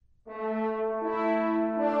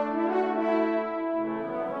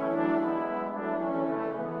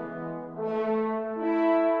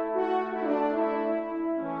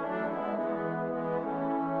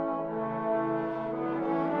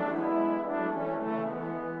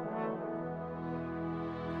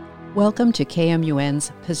Welcome to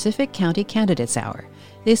KMUN's Pacific County Candidates Hour.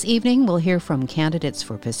 This evening, we'll hear from candidates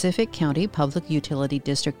for Pacific County Public Utility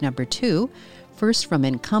District Number 2, first from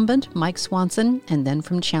incumbent Mike Swanson and then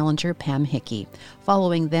from challenger Pam Hickey.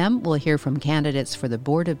 Following them, we'll hear from candidates for the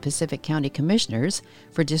Board of Pacific County Commissioners.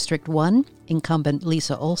 For District 1, incumbent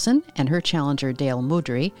Lisa Olsen and her challenger Darrell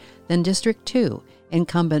Moudry. Then District 2,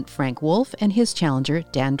 incumbent Frank Wolfe and his challenger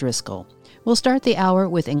Dan Driscoll. We'll start the hour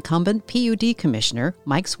with incumbent PUD Commissioner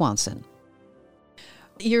Mike Swanson.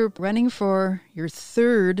 You're running for your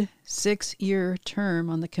third 6-year term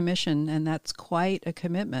on the commission, and that's quite a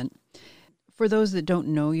commitment. For those that don't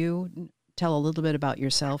know you, tell a little bit about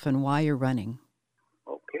yourself and why you're running.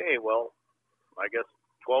 Okay, well, I guess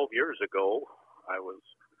 12 years ago, I was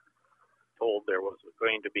told there was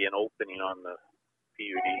going to be an opening on the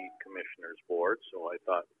PUD Commissioners Board, so I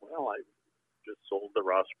thought, well, I just sold the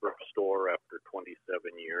Rossburg store after 27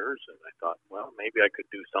 years, and I thought, well, maybe I could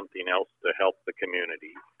do something else to help the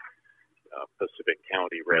community, Pacific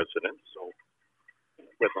County residents. So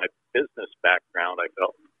with my business background, I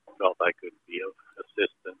felt I could be of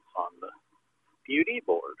assistance on the PUD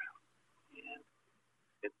board. And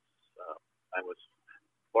I was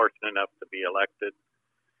fortunate enough to be elected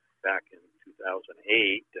back in 2008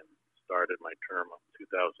 and started my term in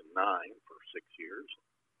 2009 for 6 years.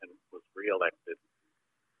 And was reelected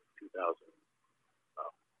in 2014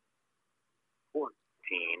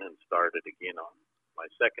 and started again on my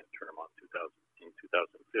second term in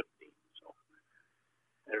 2015. So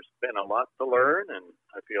there's been a lot to learn, and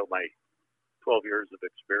I feel my 12 years of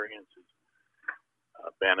experience is a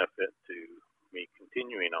benefit to me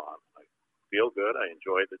continuing on. I feel good. I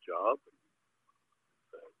enjoy the job.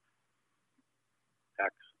 The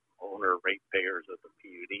tax owner ratepayers of the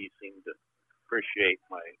PUD seem to appreciate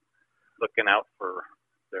my looking out for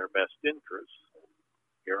their best interests.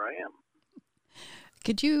 Here I am.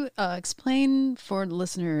 Could you explain for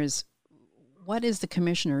listeners what is the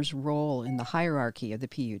commissioner's role in the hierarchy of the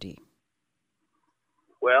PUD?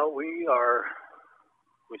 Well, we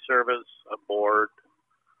serve as a board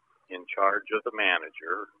in charge of the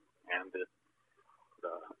manager and the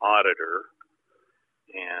auditor,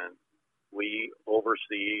 and we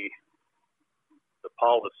oversee the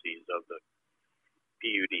policies of the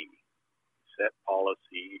PUD, set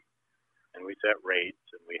policy, and we set rates,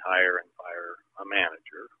 and we hire and fire a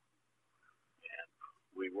manager. And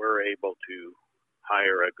we were able to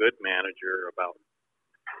hire a good manager about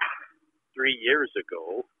 3 years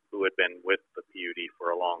ago who had been with the PUD for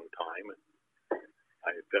a long time. And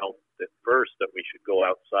I felt at first that we should go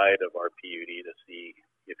outside of our PUD to see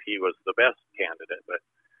if he was the best candidate, but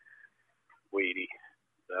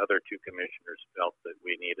the other two commissioners felt that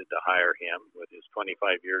we needed to hire him with his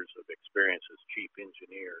 25 years of experience as chief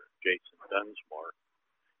engineer, Jason Dunsmore.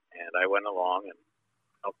 And I went along and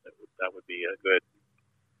felt that would be a good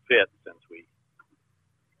fit since we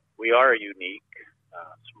are unique,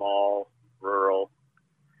 small, rural,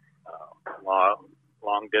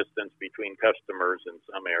 long distance between customers in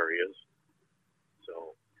some areas.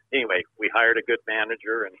 So anyway, we hired a good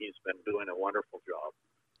manager, and he's been doing a wonderful job.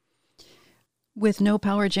 With no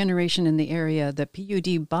power generation in the area, the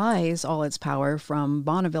PUD buys all its power from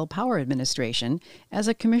Bonneville Power Administration. As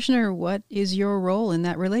a commissioner, what is your role in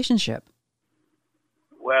that relationship?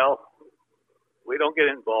 Well, we don't get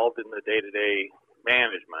involved in the day-to-day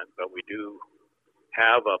management, but we do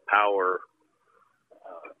have a power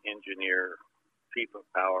engineer, chief of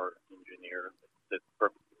power engineer, that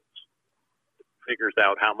figures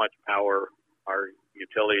out how much power our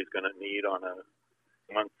utility is going to need on a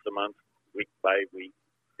month-to-month, week by week,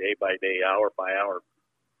 day by day, hour by hour.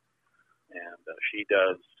 And she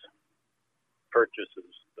purchases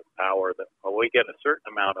the power we get a certain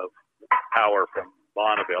amount of power from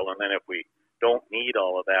Bonneville, and then if we don't need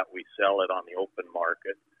all of that, we sell it on the open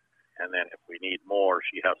market. And then if we need more,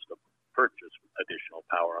 she has to purchase additional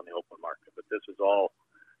power on the open market. But this is all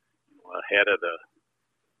ahead of the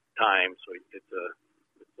time, so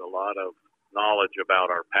it's a lot of knowledge about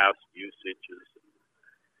our past usages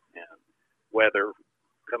and weather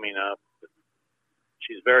coming up.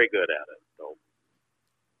 She's very good at it, though.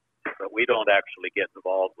 But we don't actually get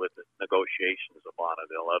involved with the negotiations of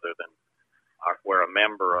Bonneville, other than we're a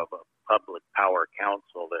member of a public power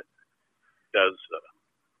council that does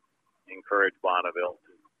encourage Bonneville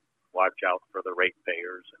to watch out for the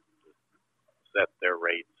ratepayers and to set their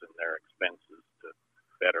rates and their expenses to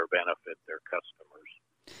better benefit their customers.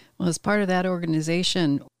 Well, as part of that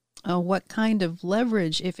organization, what kind of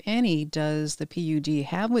leverage, if any, does the PUD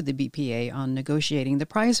have with the BPA on negotiating the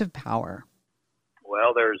price of power?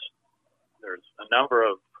 Well, there's a number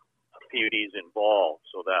of PUDs involved,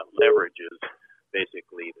 so that leverage is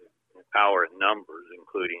basically power in numbers,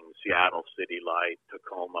 including Seattle City Light,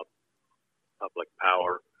 Tacoma Public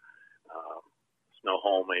Power,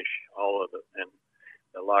 Snohomish, all of the, and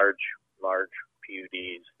the large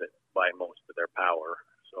PUDs that buy most of their power.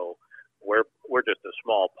 So we're just a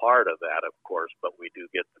small part of that, of course, but we do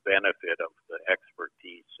get the benefit of the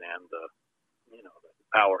expertise and the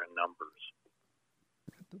power in numbers.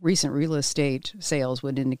 Recent real estate sales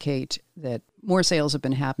would indicate that more sales have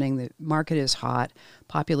been happening. The market is hot.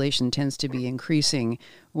 Population tends to be increasing.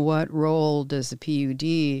 What role does the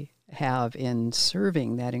PUD have in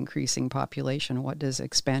serving that increasing population? What does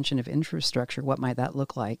expansion of infrastructure, what might that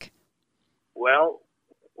look like? Well,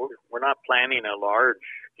 we're not planning a large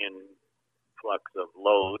influx of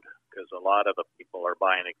load because a lot of the people are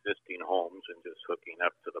buying existing homes and just hooking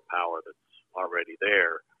up to the power that's already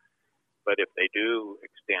there. But if they do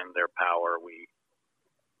extend their power,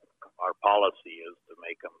 our policy is to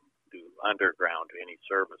make them do underground any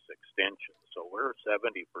service extension. So we're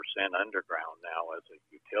 70% underground now as a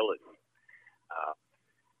utility.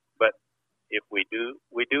 But if we do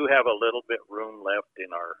have a little bit room left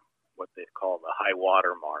in our what they call the high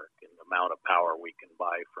water mark in the amount of power we can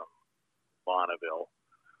buy from Bonneville,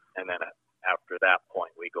 and then after that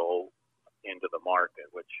point we go into the market,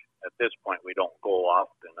 which at this point we don't go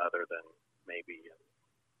often other than maybe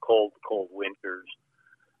cold winters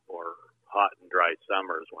or hot and dry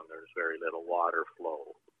summers when there's very little water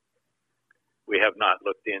flow. We have not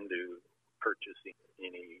looked into purchasing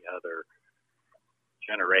any other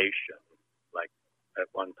generation. Like at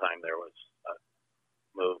one time there was a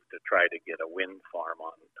move to try to get a wind farm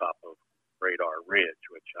on top of Radar Ridge,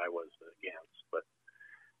 which I was against,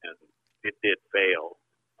 and it did fail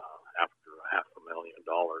after $500,000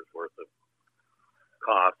 worth of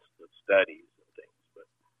costs of studies and things. But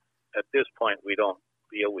at this point, we don't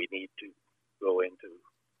feel we need to go into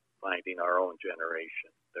finding our own generation.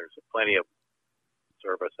 There's plenty of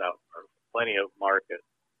service out, or plenty of market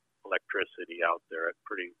electricity out there at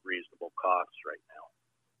pretty reasonable costs right now.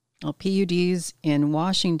 Well, PUDs in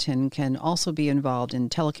Washington can also be involved in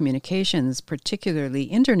telecommunications, particularly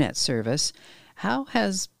internet service. How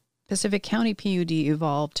has Pacific County PUD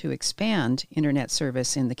evolved to expand internet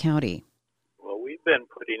service in the county? Well, we've been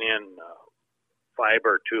putting in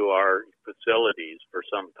fiber to our facilities for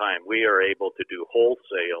some time. We are able to do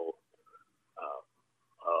wholesale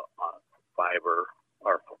fiber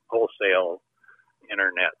or wholesale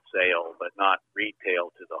internet sale, but not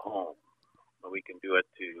retail to the home. We can do it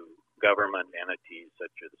to government entities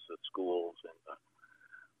such as the schools and the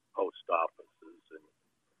post offices and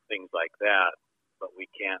things like that, but we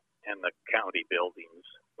can't, and the county buildings,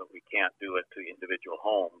 but we can't do it to individual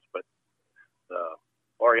homes. But the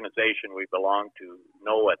organization we belong to,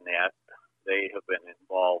 NOAANet, they have been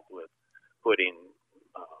involved with putting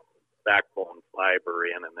backbone fiber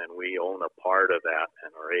in, and then we own a part of that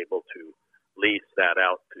and are able to lease that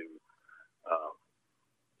out to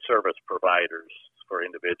service providers for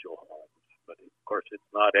individual homes. But of course,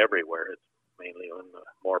 it's not everywhere. It's mainly in the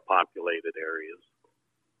more populated areas.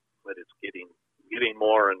 But it's getting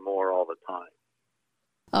more and more all the time.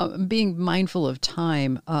 Being mindful of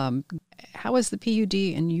time, how has the PUD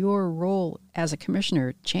and your role as a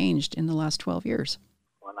commissioner changed in the last 12 years?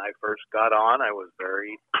 When I first got on, I was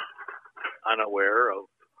very unaware of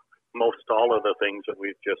most all of the things that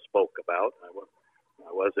we've just spoke about. I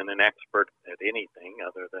wasn't an expert at anything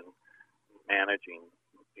other than managing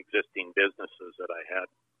existing businesses that I had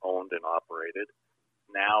owned and operated.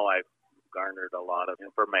 Now I've garnered a lot of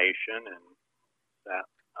information and sat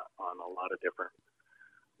on a lot of different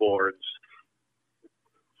boards,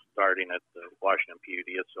 starting at the Washington PUD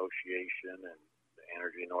Association and the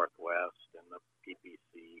Energy Northwest and the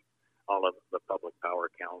PPC, all of the Public Power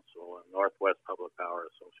Council and Northwest Public Power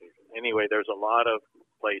Association. Anyway, there's a lot of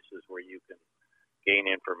places where you can gain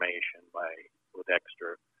information with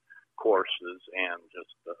extra courses and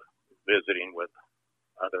just visiting with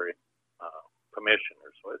other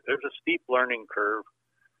commissioners. So there's a steep learning curve,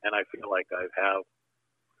 and I feel like I have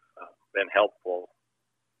been helpful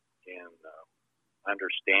in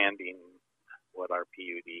understanding what our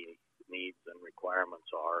PUD needs and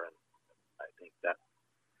requirements are, and I think that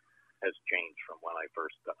has changed from when I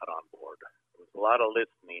first got on board. There was a lot of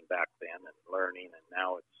listening back then and learning, and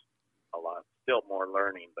now it's a lot, still more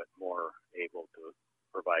learning, but more able to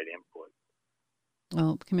provide input.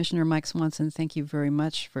 Well, Commissioner Mike Swanson, thank you very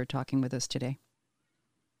much for talking with us today.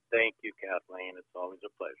 Thank you, Kathleen. It's always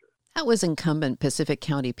a pleasure. That was incumbent Pacific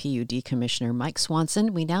County PUD Commissioner Mike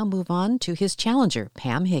Swanson. We now move on to his challenger,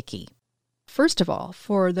 Pam Hickey. First of all,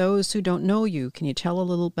 for those who don't know you, can you tell a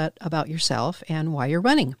little bit about yourself and why you're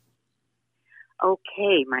running?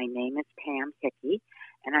 Okay, my name is Pam Hickey,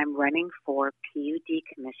 and I'm running for PUD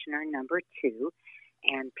Commissioner number 2,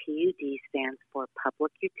 and PUD stands for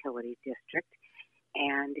Public Utility District.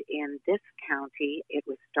 And in this county, it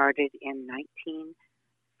was started in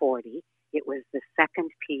 1940. It was the second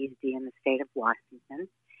PUD in the state of Washington.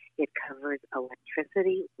 It covers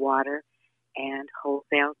electricity, water, and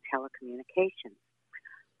wholesale telecommunications.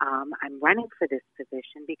 I'm running for this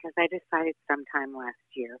position because I decided sometime last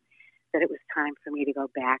year that it was time for me to go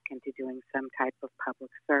back into doing some type of public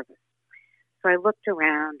service. So I looked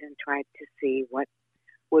around and tried to see what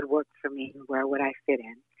would work for me and where would I fit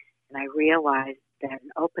in. And I realized that an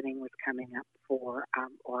opening was coming up for,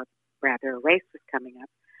 or rather a race was coming up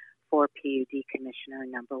for PUD Commissioner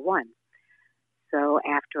number 1. So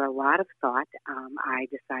after a lot of thought, I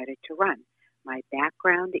decided to run. My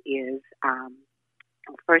background is,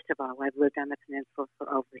 first of all, I've lived on the peninsula for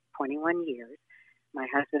over 21 years. My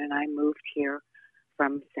husband and I moved here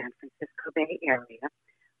from the San Francisco Bay Area,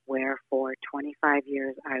 where for 25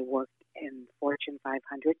 years I worked in Fortune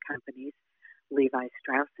 500 companies, Levi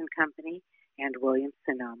Strauss & Company and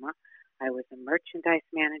Williams-Sonoma. I was a merchandise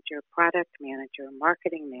manager, product manager,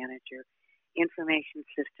 marketing manager, information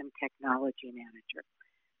system technology manager.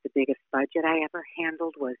 The biggest budget I ever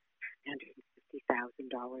handled was $150,000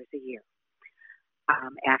 a year.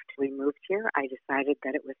 After we moved here, I decided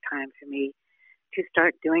that it was time for me to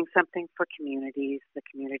start doing something for communities, the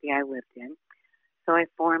community I lived in. So I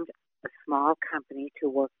formed a small company to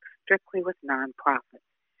work strictly with nonprofits.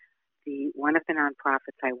 One of the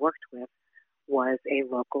nonprofits I worked with was a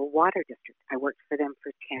local water district. I worked for them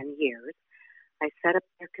for 10 years. I set up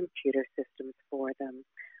their computer systems for them.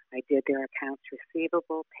 I did their accounts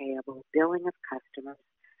receivable, payable, billing of customers.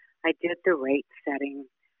 I did the rate setting.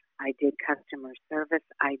 I did customer service.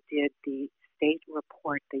 I did the state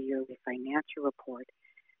report, the yearly financial report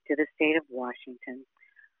to the state of Washington.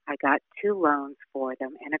 I got 2 loans for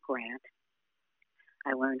them and a grant.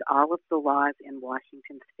 I learned all of the laws in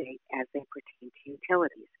Washington state as they pertain to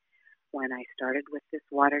utilities. When I started with this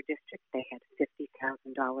water district, they had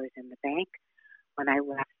 $50,000 in the bank. When I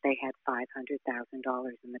left, they had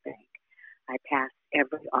 $500,000 in the bank. I passed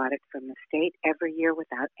every audit from the state every year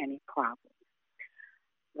without any problems.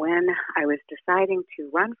 When I was deciding to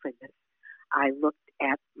run for this, I looked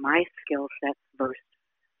at my skill sets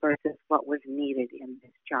versus what was needed in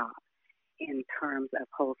this job. In terms of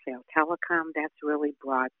wholesale telecom, that's really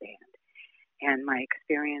broadband. And my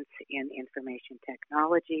experience in information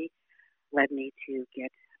technology led me to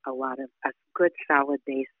get a good solid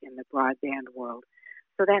base in the broadband world.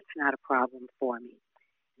 So that's not a problem for me.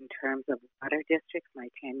 In terms of water districts, my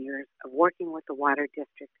 10 years of working with the water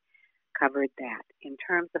district covered that. In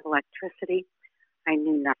terms of electricity, I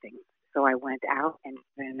knew nothing. So I went out and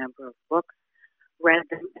read a number of books, read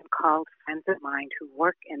them, and called friends of mine who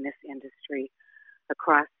work in this industry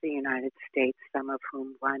across the United States, some of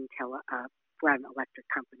whom run electric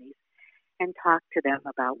companies, and talked to them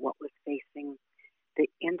about what was facing the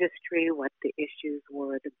industry, what the issues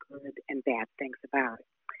were, the good and bad things about it.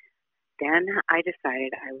 Then I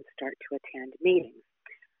decided I would start to attend meetings.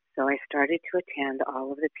 So I started to attend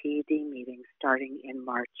all of the PUD meetings starting in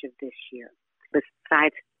March of this year.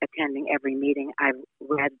 Besides attending every meeting, I've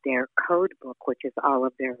read their code book, which is all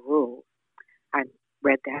of their rules. I've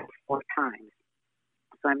read that 4 times.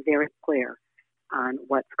 So I'm very clear on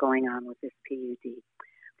what's going on with this PUD.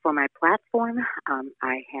 For my platform,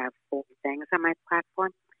 I have 4 things on my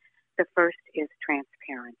platform. The first is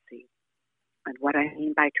transparency. And what I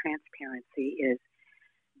mean by transparency is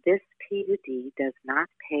this PUD does not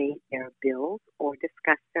pay their bills or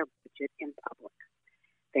discuss their budget in public.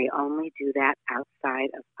 They only do that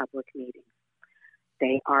outside of public meetings.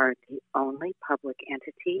 They are the only public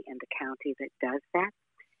entity in the county that does that.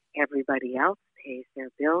 Everybody else pays their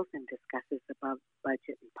bills and discusses the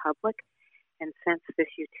budget in public. And since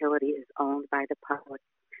this utility is owned by the public,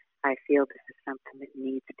 I feel this is something that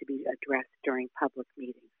needs to be addressed during public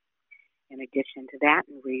meetings. In addition to that,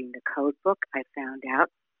 in reading the code book, I found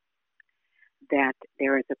out that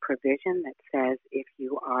there is a provision that says if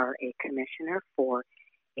you are a commissioner for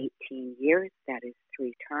 18 years, that is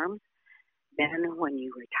 3 terms, then when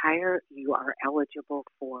you retire, you are eligible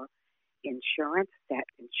for insurance. That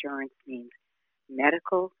insurance means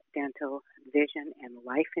medical, dental, vision, and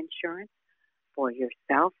life insurance for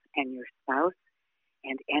yourself and your spouse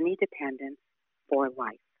and any dependents for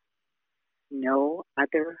life. No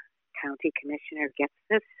other county commissioner gets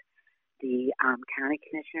this. The county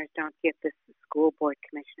commissioners don't get this. The school board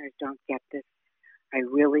commissioners don't get this. I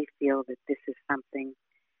really feel that this is something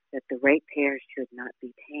that the ratepayers should not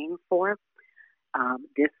be paying for.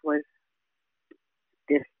 This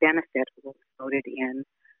benefit was voted in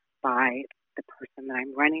by the person that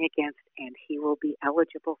I'm running against, and he will be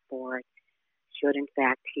eligible for it should, in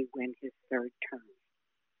fact, he win his third term.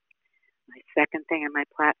 My second thing on my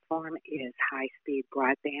platform is high-speed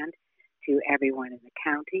broadband to everyone in the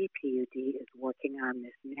county. PUD is working on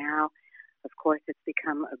this now. Of course, it's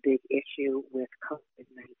become a big issue with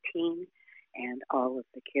COVID-19 and all of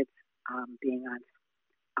the kids being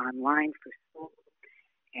online for school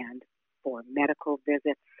and for medical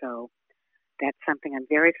visits. So that's something I'm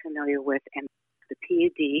very familiar with. And the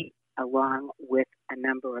PUD, along with a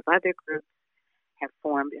number of other groups, have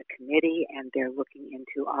formed a committee, and they're looking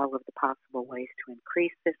into all of the possible ways to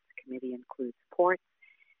increase this. The committee includes ports.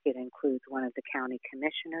 It includes one of the county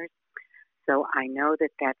commissioners. So I know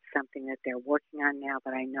that that's something that they're working on now,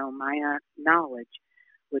 but I know my knowledge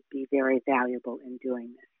would be very valuable in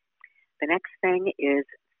doing this. The next thing is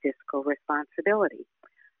fiscal responsibility.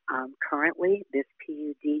 Currently, this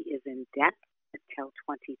PUD is in debt until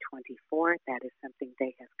 2024. That is something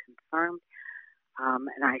they have confirmed.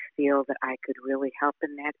 And I feel that I could really help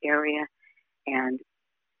in that area. And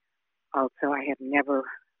also, I have never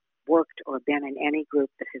worked or been in any group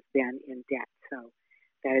that has been in debt. So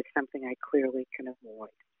that is something I clearly can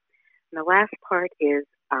avoid. And the last part is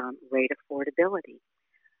rate affordability.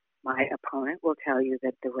 My opponent will tell you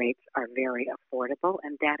that the rates are very affordable,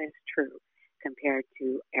 and that is true compared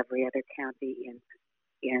to every other county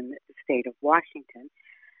in the state of Washington.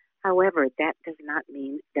 However, that does not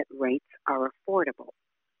mean that rates are affordable.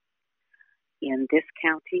 In this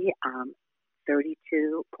county, 32.2%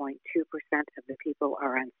 of the people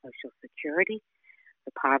are on Social Security.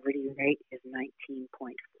 The poverty rate is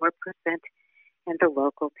 19.4%, and the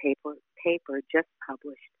local paper just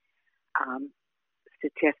published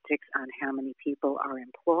statistics on how many people are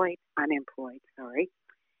unemployed,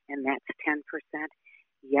 and that's 10%.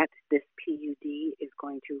 Yet this PUD is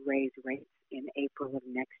going to raise rates in April of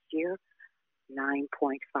next year,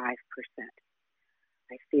 9.5%.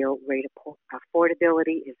 I feel rate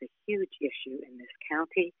affordability is a huge issue in this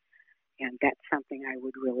county, and that's something I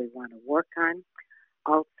would really want to work on.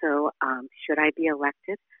 Also, should I be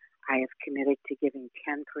elected, I have committed to giving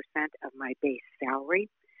 10% of my base salary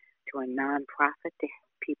to a nonprofit to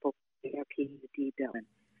help people pay their PUD bill.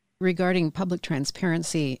 Regarding public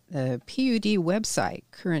transparency, the PUD website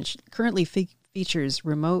currently features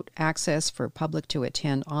remote access for public to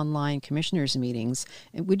attend online commissioners' meetings.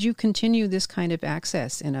 Would you continue this kind of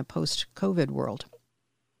access in a post-COVID world?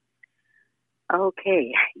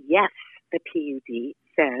 Okay, yes, the PUD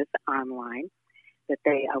says online that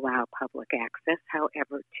they allow public access,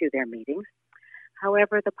 however, to their meetings.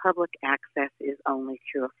 However, the public access is only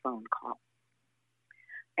through a phone call.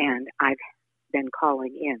 And I've been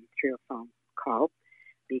calling in through a phone call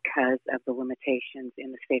because of the limitations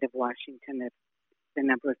in the state of Washington of the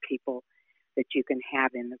number of people that you can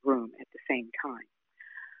have in the room at the same time.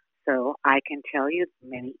 So I can tell you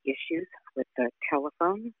many issues with the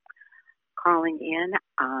telephone calling in.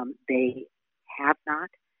 They have not,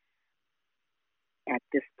 at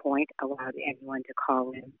this point, allowed anyone to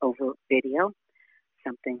call in over video,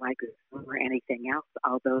 something like Zoom or anything else,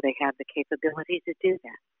 although they have the capability to do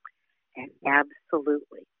that. And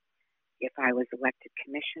absolutely, if I was elected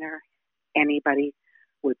commissioner, anybody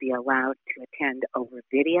would be allowed to attend over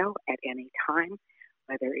video at any time,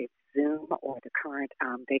 whether it's Zoom or the current,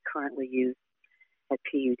 they currently use at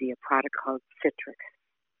PUD a product called Citrix,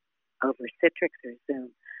 over Citrix or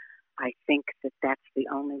Zoom. I think that that's the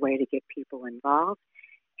only way to get people involved.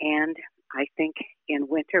 And I think in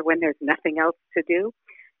winter, when there's nothing else to do,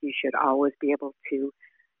 you should always be able to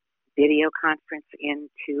video conference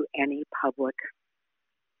into any public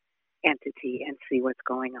entity and see what's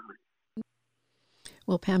going on.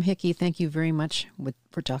 Well, Pam Hickey, thank you very much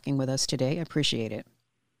for talking with us today. I appreciate it.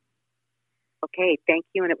 Okay, thank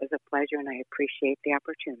you, and it was a pleasure, and I appreciate the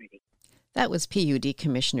opportunity. That was PUD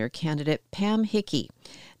Commissioner candidate Pam Hickey.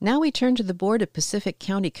 Now we turn to the Board of Pacific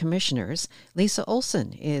County Commissioners. Lisa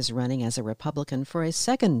Olsen is running as a Republican for a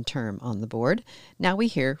second term on the board. Now we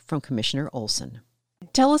hear from Commissioner Olsen.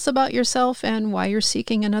 Tell us about yourself and why you're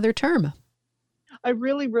seeking another term. I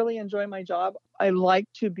really, really enjoy my job. I like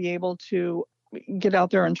to be able to get out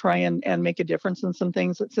there and try and make a difference in some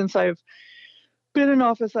things. Since I've been in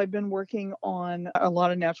office, I've been working on a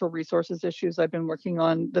lot of natural resources issues. I've been working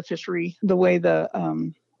on the fishery, the way the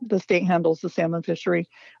state handles the salmon fishery.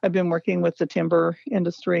 I've been working with the timber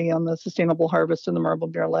industry on the sustainable harvest in the Marble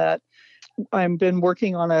Murrelet. I've been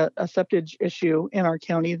working on a septage issue in our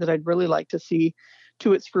county that I'd really like to see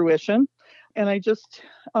to its fruition. And I just,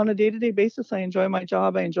 on a day-to-day basis, I enjoy my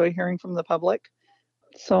job. I enjoy hearing from the public.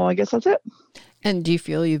 So I guess that's it. And do you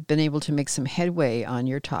feel you've been able to make some headway on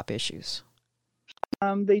your top issues?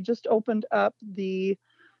 They just opened up the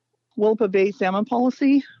Willapa Bay salmon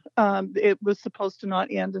policy. It was supposed to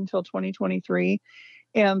not end until 2023.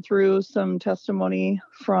 And through some testimony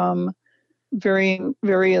from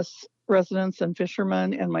various residents and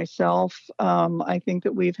fishermen and myself, I think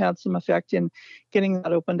that we've had some effect in getting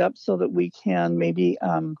that opened up so that we can maybe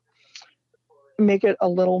make it a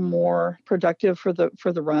little more productive for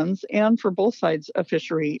the runs and for both sides of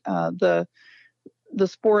fishery. The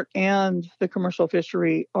sport and the commercial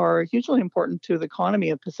fishery are hugely important to the economy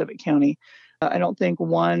of Pacific County. I don't think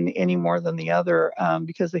one any more than the other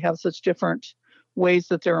because they have such different ways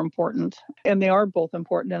that they're important, and they are both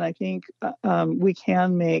important. And I think we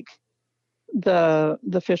can make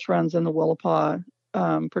the fish runs and the Willapa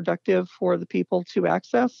productive for the people to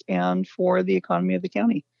access and for the economy of the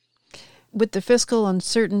county. With the fiscal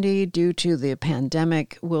uncertainty due to the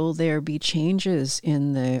pandemic, will there be changes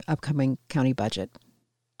in the upcoming county budget?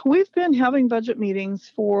 We've been having budget meetings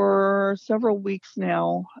for several weeks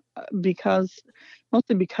now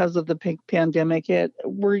mostly because of the pandemic.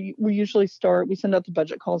 We usually we send out the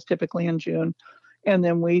budget calls typically in June, and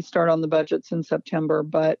then we start on the budgets in September.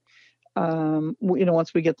 But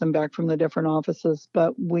once we get them back from the different offices,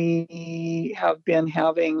 but we have been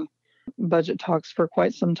having budget talks for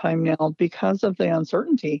quite some time now because of the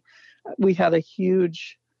uncertainty. We had a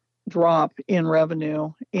huge drop in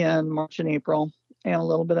revenue in March and April and a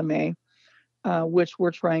little bit of May, which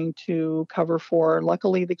we're trying to cover for.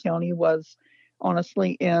 Luckily, the county was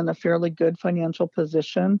honestly in a fairly good financial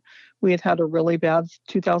position. We had a really bad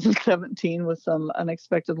 2017 with some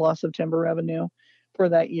unexpected loss of timber revenue for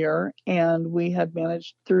that year, and we had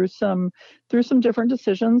managed through some different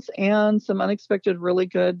decisions and some unexpected really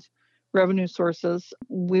good revenue sources.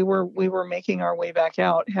 We were making our way back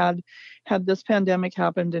out. Had this pandemic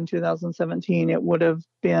happened in 2017, it would have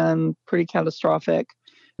been pretty catastrophic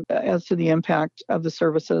as to the impact of the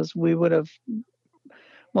services. We would have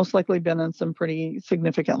most likely been in some pretty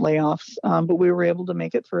significant layoffs, but we were able to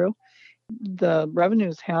make it through. The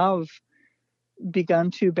revenues have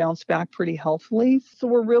begun to bounce back pretty healthily, so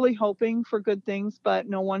we're really hoping for good things, but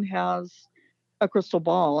no one has a crystal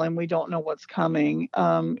ball and we don't know what's coming.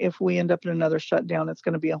 If we end up in another shutdown, it's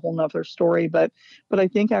going to be a whole nother story. But I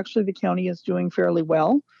think actually the county is doing fairly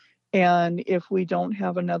well. And if we don't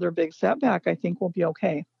have another big setback, I think we'll be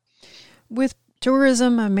okay. With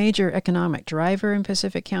tourism a major economic driver in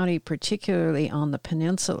Pacific County, particularly on the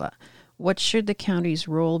peninsula, what should the county's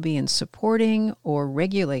role be in supporting or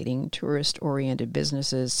regulating tourist-oriented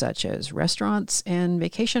businesses such as restaurants and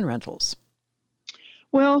vacation rentals?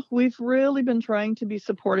 Well, we've really been trying to be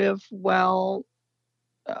supportive while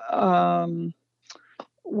our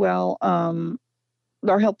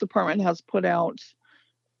health department has put out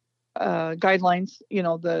guidelines,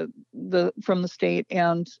 the from the state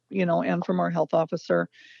and from our health officer.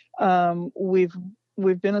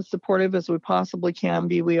 We've been as supportive as we possibly can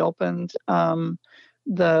be. We opened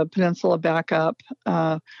the peninsula back up.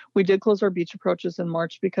 We did close our beach approaches in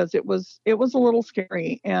March because it was a little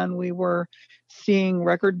scary, and we were seeing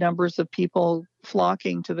record numbers of people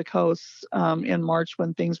flocking to the coasts in March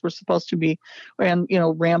when things were supposed to be, and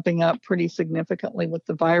ramping up pretty significantly with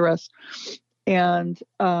the virus. And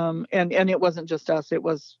it wasn't just us; it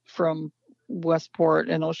was from Westport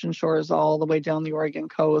and Ocean Shores all the way down the Oregon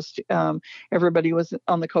coast. Everybody was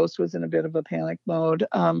on the coast was in a bit of a panic mode.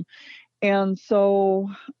 And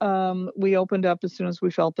so we opened up as soon as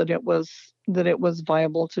we felt that it was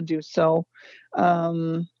viable to do so.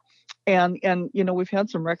 And we've had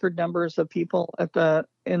some record numbers of people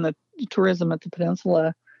in the tourism at the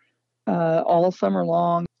peninsula all summer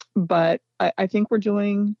long. But I think we're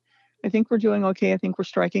doing okay. I think we're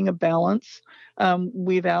striking a balance.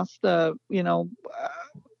 We've asked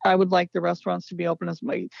I would like the restaurants to be open as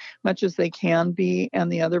much as they can be,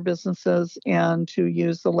 and the other businesses, and to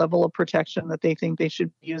use the level of protection that they think they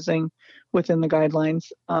should be using within the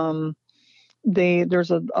guidelines. There's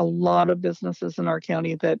a lot of businesses in our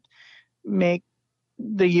county that make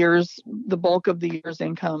the bulk of the year's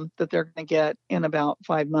income that they're going to get in about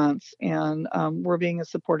 5 months, and we're being as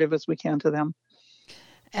supportive as we can to them.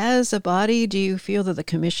 As a body, do you feel that the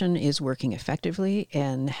commission is working effectively,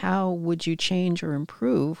 and how would you change or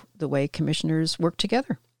improve the way commissioners work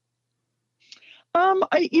together?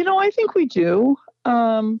 I think we do.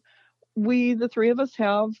 The three of us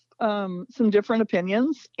have some different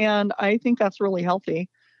opinions, and I think that's really healthy.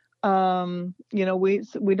 We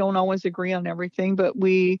don't always agree on everything, but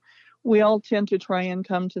we all tend to try and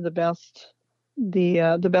come to the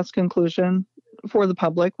best conclusion for the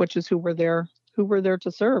public, which is who we're there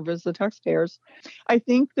to serve, as the taxpayers. I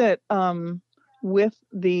think that with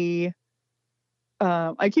the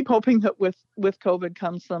I keep hoping that with COVID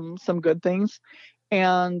comes some good things,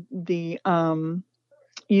 and the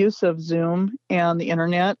use of Zoom and the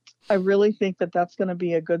internet. I really think that that's going to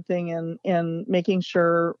be a good thing in making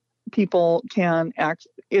sure people can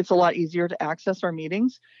it's a lot easier to access our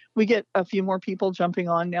meetings. We get a few more people jumping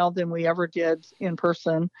on now than we ever did in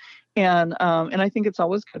person. And I think it's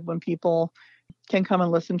always good when people can come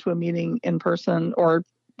and listen to a meeting in person or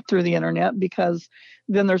through the internet, because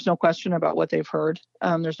then there's no question about what they've heard.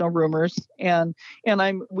 There's no rumors. And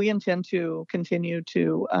we intend to continue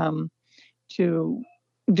to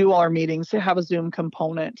do all our meetings to have a Zoom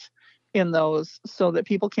component in those so that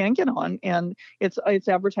people can get on, and it's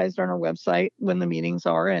advertised on our website when the meetings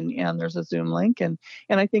are, and there's a Zoom link, and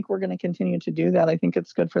I think we're going to continue to do that. I think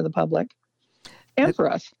it's good for the public and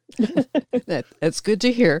for us. That's good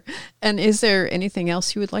to hear. And is there anything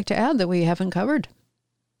else you would like to add that we haven't covered?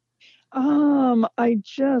 I've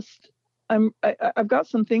got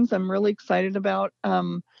some things I'm really excited about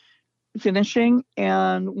finishing,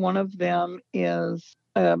 and one of them is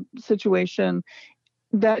a situation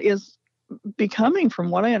that is becoming, from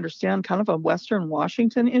what I understand, kind of a Western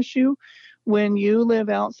Washington issue. When you live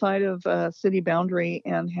outside of a city boundary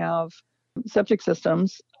and have septic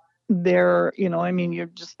systems, you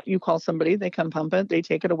call somebody, they come pump it, they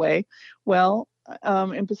take it away. Well,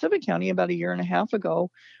 in Pacific County, about a year and a half ago,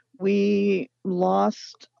 we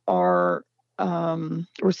lost our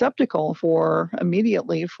receptacle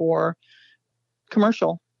immediately for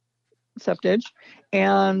commercial septage,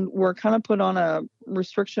 and we're kind of put on a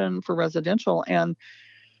restriction for residential. And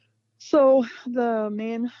so the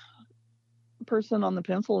main person on the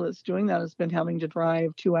pencil that's doing that has been having to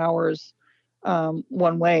drive 2 hours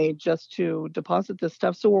one way just to deposit this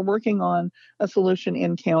stuff. So we're working on a solution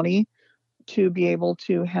in county to be able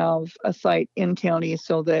to have a site in county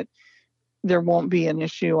so that there won't be an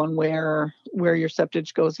issue on where your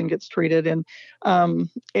septage goes and gets treated. And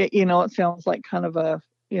it sounds like kind of a,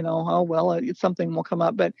 oh, well, it's something will come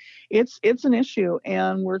up, but it's an issue,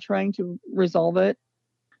 and we're trying to resolve it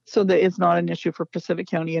so that it's not an issue for Pacific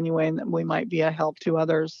County anyway, and that we might be a help to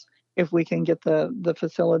others if we can get the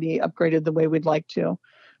facility upgraded the way we'd like to.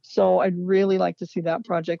 So I'd really like to see that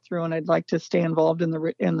project through, and I'd like to stay involved in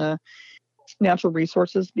the natural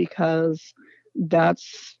resources, because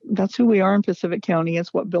that's who we are in Pacific County.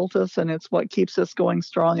 It's what built us, and it's what keeps us going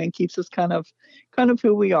strong and keeps us kind of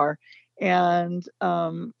who we are. And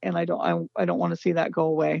I don't want to see that go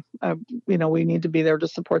away. We need to be there to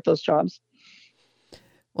support those jobs.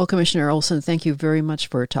 Well, Commissioner Olsen, thank you very much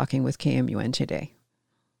for talking with KMUN today.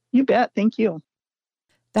 You bet. Thank you.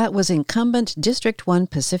 That was incumbent District 1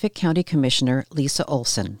 Pacific County Commissioner Lisa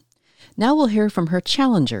Olsen. Now we'll hear from her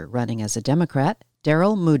challenger running as a Democrat,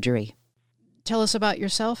 Darrell Moudry. Tell us about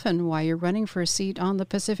yourself and why you're running for a seat on the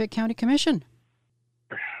Pacific County Commission.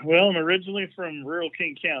 Well, I'm originally from rural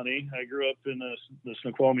King County. I grew up in the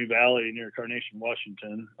Snoqualmie Valley near Carnation,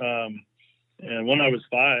 Washington. And when I was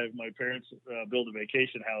 5, my parents built a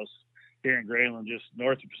vacation house here in Grayland, just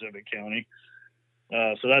north of Pacific County.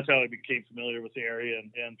 So that's how I became familiar with the area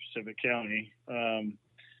and Pacific County.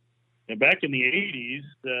 And back in the 80s,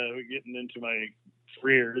 getting into my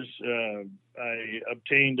careers, I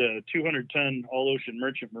obtained a 200-ton all-ocean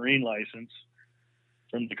merchant marine license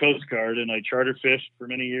from the Coast Guard, and I charter fished for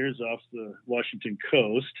many years off the Washington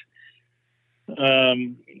coast.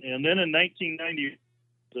 And then in 1990,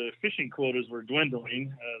 the fishing quotas were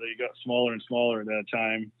dwindling. They got smaller and smaller at that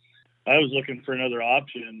time. I was looking for another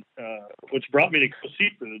option, which brought me to Coast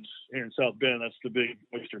Seafoods here in South Bend. That's the big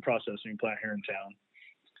oyster processing plant here in town.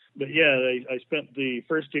 But yeah, I spent the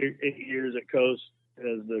first 8 years at Coast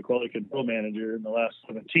as the quality control manager, and the last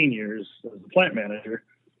 17 years as the plant manager.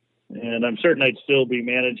 And I'm certain I'd still be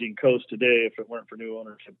managing Coast today if it weren't for new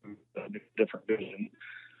ownership and a different vision.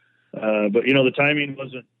 But, the timing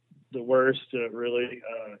wasn't the worst, really.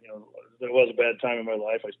 There was a bad time in my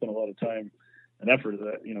life. I spent a lot of time and effort of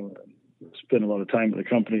that, spent a lot of time at the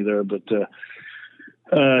company there. But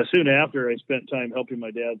soon after, I spent time helping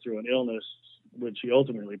my dad through an illness, which he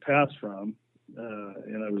ultimately passed from.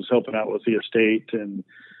 And I was helping out with the estate and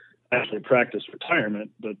actually practiced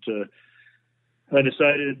retirement. But I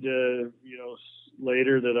decided,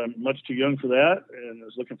 later that I'm much too young for that, and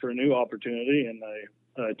was looking for a new opportunity. And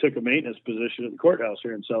I took a maintenance position at the courthouse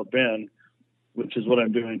here in South Bend, which is what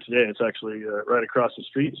I'm doing today. It's actually right across the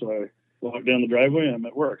street. So I walk down the driveway and I'm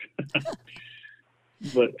at work.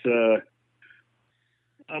 But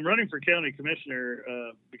I'm running for county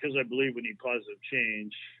commissioner because I believe we need positive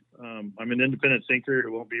change. I'm an independent thinker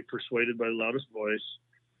who won't be persuaded by the loudest voice,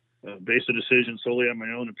 base a decision solely on my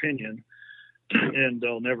own opinion, and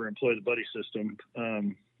I'll never employ the buddy system.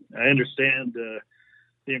 I understand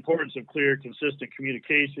the importance of clear, consistent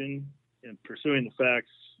communication and pursuing the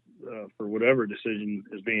facts for whatever decision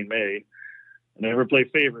is being made. And never play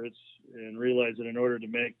favorites, and realize that in order to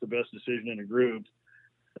make the best decision in a group,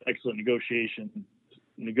 excellent negotiating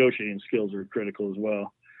skills are critical as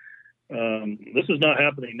well. This is not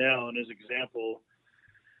happening now, and as example,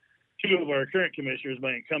 2 of our current commissioners,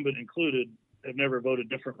 my incumbent included, have never voted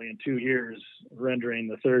differently in 2 years, rendering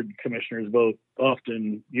the 3rd commissioner's vote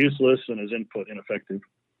often useless and his input ineffective.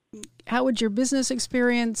 How would your business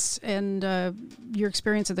experience and your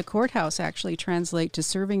experience at the courthouse actually translate to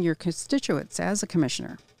serving your constituents as a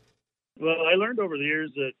commissioner? Well, I learned over the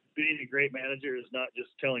years that being a great manager is not just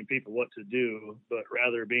telling people what to do, but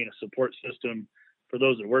rather being a support system for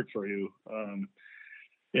those that work for you.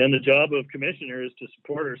 And the job of commissioner is to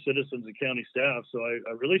support our citizens and county staff. So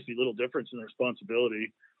I really see little difference in the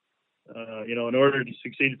responsibility. In order to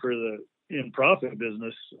succeed for the in-profit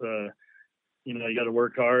business, you got to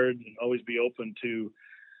work hard and always be open to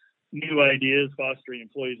new ideas, fostering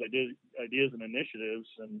employees' ideas and initiatives.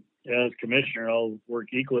 And as commissioner, I'll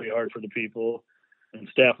work equally hard for the people and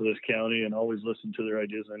staff of this county and always listen to their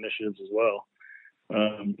ideas and initiatives as well.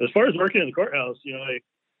 As far as working in the courthouse,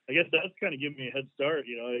 I guess that's kind of given me a head start.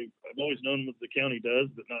 I've always known what the county does,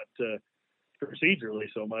 but not procedurally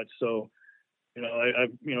so much. So,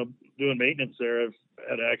 I've doing maintenance there, I've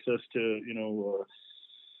had access to,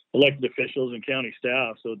 elected officials and county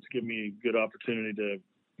staff. So it's given me a good opportunity to,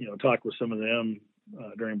 talk with some of them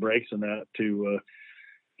during breaks and that to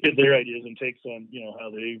get their ideas and takes on, how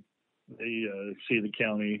they see the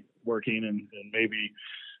county working and maybe,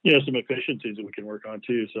 some efficiencies that we can work on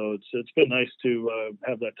too. So it's been nice to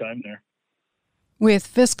have that time there. With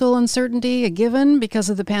fiscal uncertainty a given because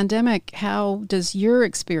of the pandemic, how does your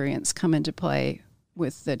experience come into play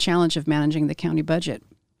with the challenge of managing the county budget?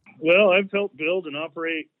 Well, I've helped build and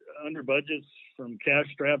operate under budgets from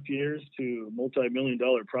cash-strapped years to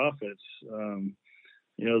multi-million-dollar profits.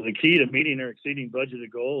 The key to meeting or exceeding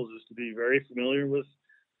budgeted goals is to be very familiar with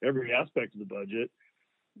every aspect of the budget,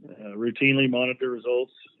 routinely monitor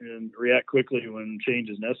results, and react quickly when change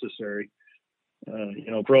is necessary.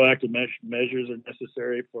 Proactive measures are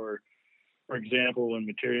necessary for example, when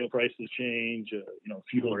material prices change,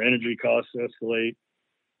 fuel or energy costs escalate,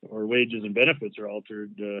 or wages and benefits are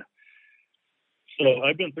altered. So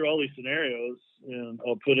I've been through all these scenarios, and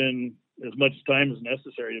I'll put in as much time as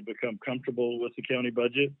necessary to become comfortable with the county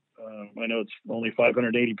budget. I know it's only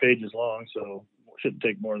 580 pages long, so it shouldn't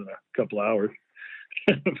take more than a couple hours.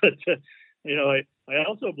 But, I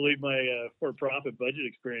also believe my for-profit budget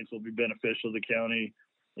experience will be beneficial to the county,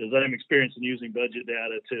 as I'm experienced in using budget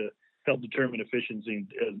data to help determine efficiencies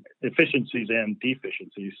and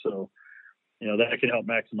deficiencies. So, that can help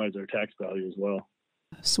maximize our tax value as well.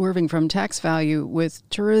 Swerving from tax value, with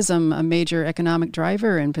tourism a major economic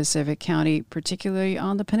driver in Pacific County, particularly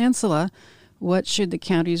on the peninsula, what should the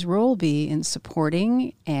county's role be in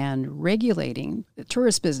supporting and regulating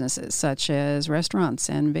tourist businesses such as restaurants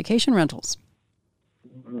and vacation rentals?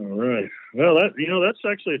 All right. Well, that's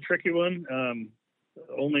actually a tricky one,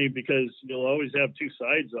 only because you'll always have two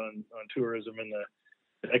sides on tourism and the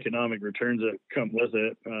economic returns that come with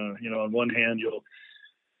it. On one hand, you'll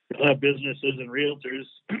have businesses and realtors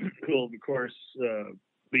who will, of course,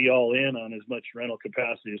 be all in on as much rental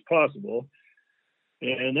capacity as possible.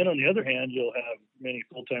 And then on the other hand, you'll have many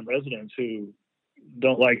full-time residents who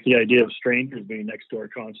don't like the idea of strangers being next door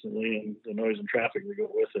constantly and the noise and traffic that go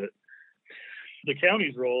with it. The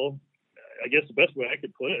county's role, I guess the best way I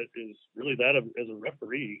could put it, is really that of as a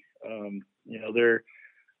referee.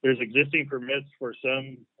 There's existing permits for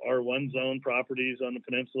some R1 zone properties on the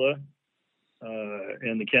peninsula,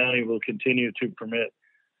 and the county will continue to permit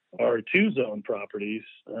R2 zone properties.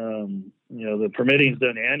 The permitting is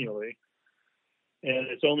done annually, and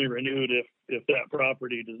it's only renewed if that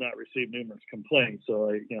property does not receive numerous complaints.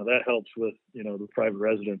 So that helps with the private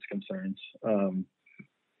residents' concerns.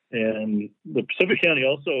 And the Pacific County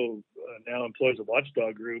also now employs a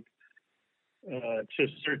watchdog group to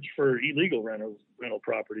search for illegal rental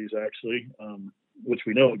properties, actually, which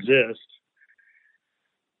we know exist.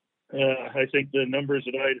 I think the numbers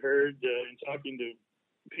that I'd heard in talking to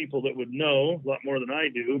people that would know a lot more than I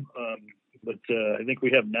do, but I think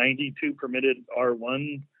we have 92 permitted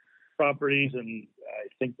R1 properties, and I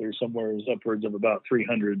think there's somewhere upwards of about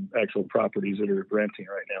 300 actual properties that are renting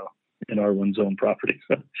right now in R1 zone properties.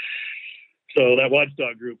 So that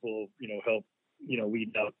watchdog group will, help,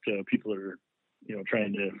 weed out people that are,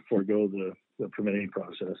 trying to forego the permitting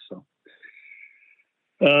process. So,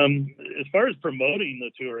 as far as promoting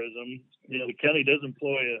the tourism, the county does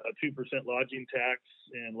employ a 2% lodging tax,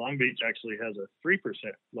 and Long Beach actually has a 3%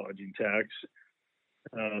 lodging tax.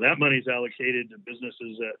 That money is allocated to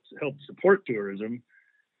businesses that help support tourism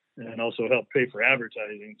and also help pay for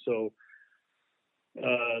advertising. So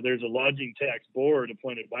there's a lodging tax board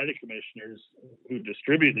appointed by the commissioners who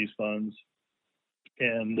distribute these funds,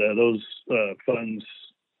 and those funds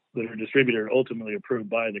that are distributed are ultimately approved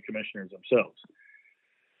by the commissioners themselves.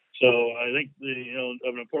 So I think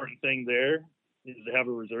an important thing there is to have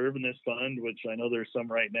a reserve in this fund, which I know there's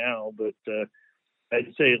some right now, but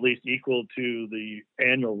I'd say at least equal to the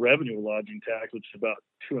annual revenue lodging tax, which is about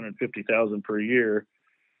 $250,000 per year,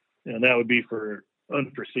 and that would be for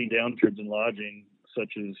unforeseen downturns in lodging,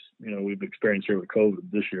 such as we've experienced here with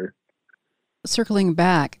COVID this year. Circling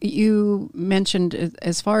back, you mentioned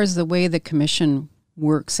as far as the way the commission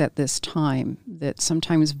works at this time, that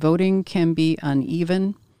sometimes voting can be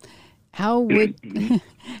uneven. How would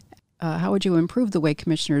you improve the way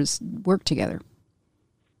commissioners work together?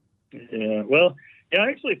 Yeah, well, I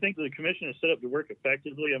actually think the commission is set up to work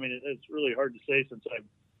effectively. I mean, it's really hard to say since I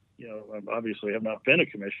obviously have not been a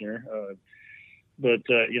commissioner, but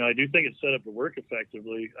I do think it's set up to work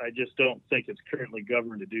effectively. I just don't think it's currently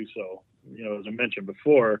governed to do so. As I mentioned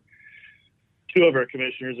before, two of our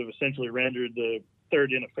commissioners have essentially rendered the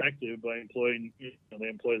third ineffective by employing, they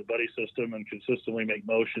employ the buddy system and consistently make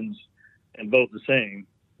motions and vote the same.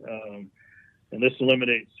 And this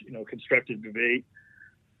eliminates, constructive debate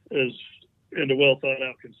and a well thought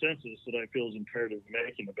out consensus that I feel is imperative in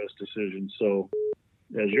making the best decision. So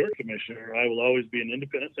as your commissioner, I will always be an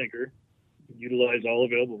independent thinker, utilize all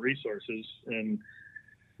available resources, and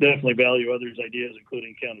definitely value others' ideas,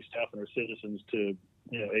 including county staff and our citizens, to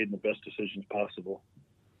aid in the best decisions possible.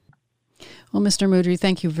 Well, Mr. Moudry,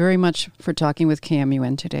 thank you very much for talking with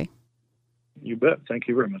KMUN today. You bet. Thank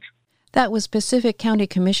you very much. That was Pacific County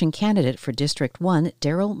Commission candidate for District 1,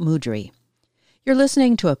 Darrell Moudry. You're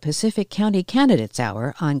listening to a Pacific County Candidates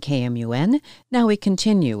Hour on KMUN. Now we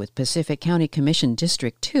continue with Pacific County Commission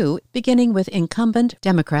District 2, beginning with incumbent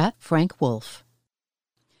Democrat Frank Wolfe.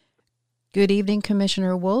 Good evening,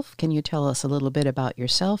 Commissioner Wolfe. Can you tell us a little bit about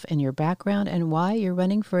yourself and your background and why you're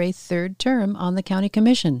running for a third term on the County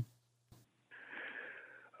Commission?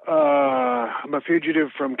 I'm a fugitive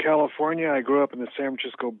from California. I grew up in the San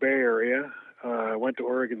Francisco Bay Area. I went to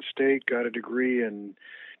Oregon State, got a degree in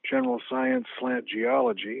general science /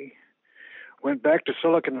 geology. Went back to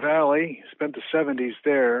Silicon Valley, spent the 70s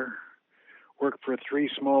there, worked for 3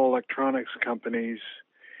 small electronics companies,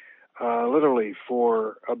 literally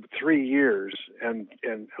for 3 years and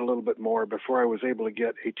a little bit more before I was able to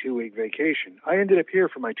get a 2-week vacation. I ended up here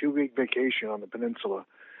for my 2-week vacation on the peninsula,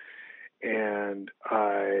 and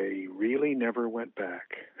I really never went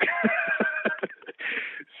back.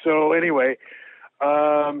 So anyway,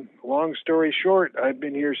 long story short, I've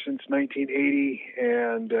been here since 1980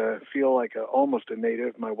 and feel like almost a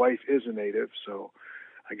native. My wife is a native, so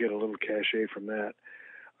I get a little cachet from that.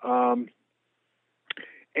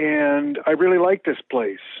 And I really like this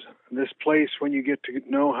place. This place, when you get to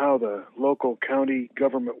know how the local county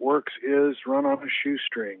government works, is run on a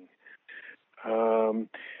shoestring.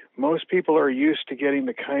 Most people are used to getting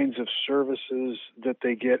the kinds of services that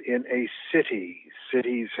they get in a city.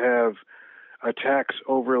 Cities have a tax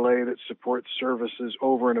overlay that supports services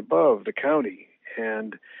over and above the county.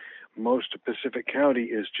 And most of Pacific County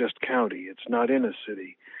is just county. It's not in a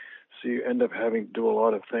city. So you end up having to do a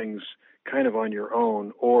lot of things kind of on your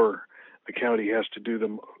own, or the county has to do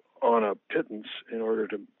them on a pittance in order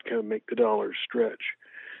to kind of make the dollars stretch.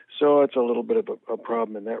 So it's a little bit of a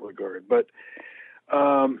problem in that regard. But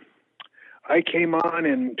I came on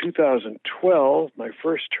in 2012, my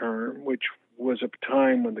first term, which was a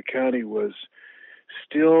time when the county was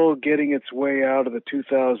still getting its way out of the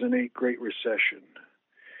 2008 Great Recession.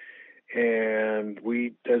 And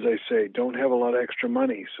we, as I say, don't have a lot of extra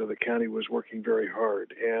money, so the county was working very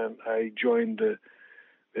hard. And I joined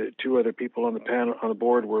the 2 other people on the panel, on the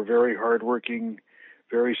board, were very hardworking,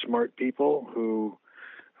 very smart people who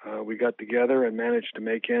we got together and managed to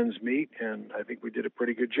make ends meet, and I think we did a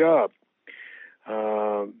pretty good job.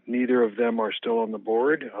 Neither of them are still on the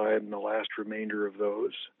board. I am the last remainder of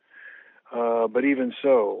those. But even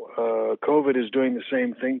so, COVID is doing the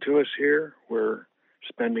same thing to us here. We're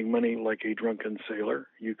spending money like a drunken sailor,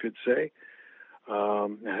 you could say.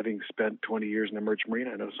 Having spent 20 years in the Merchant Marine,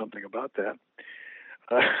 I know something about that.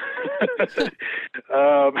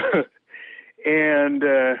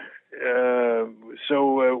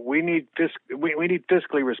 So we need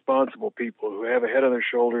fiscally responsible people who have a head on their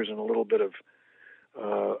shoulders and a little bit of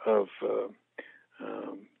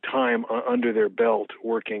time under their belt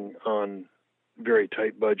working on very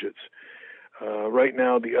tight budgets. Right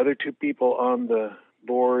now, the other 2 people on the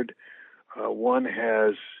board, one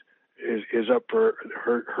has is up for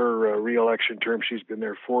her reelection term. She's been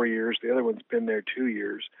there 4 years. The other one's been there 2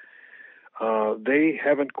 years. They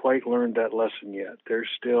haven't quite learned that lesson yet. They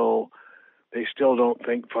still don't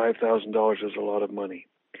think $5,000 is a lot of money.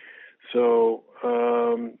 So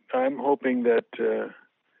I'm hoping that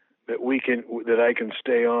I can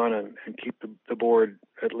stay on and keep the board,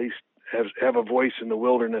 at least have a voice in the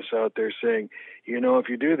wilderness out there saying, if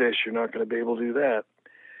you do this, you're not going to be able to do that.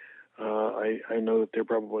 I know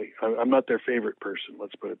that I'm not their favorite person,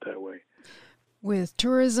 let's put it that way. With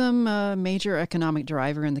tourism a major economic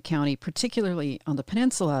driver in the county, particularly on the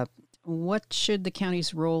peninsula, what should the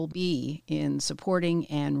county's role be in supporting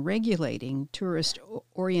and regulating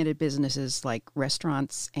tourist-oriented businesses like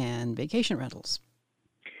restaurants and vacation rentals?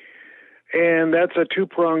 And that's a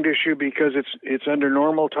two-pronged issue because it's under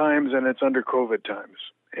normal times and it's under COVID times.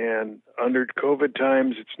 And under COVID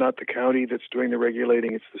times, it's not the county that's doing the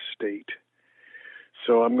regulating, it's the state.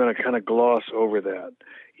 So I'm going to kind of gloss over that.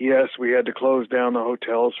 Yes, we had to close down the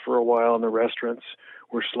hotels for a while and the restaurants.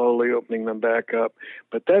 We're slowly opening them back up.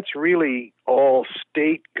 But that's really all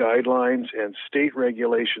state guidelines and state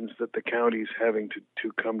regulations that the county's having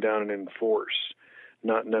to come down and enforce,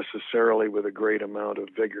 not necessarily with a great amount of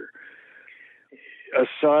vigor.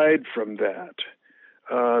 Aside from that,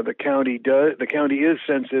 the county is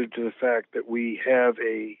sensitive to the fact that we have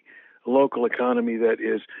a local economy that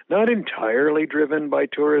is not entirely driven by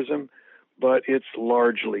tourism, but it's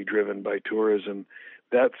largely driven by tourism.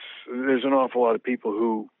 There's an awful lot of people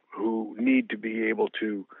who need to be able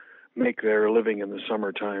to make their living in the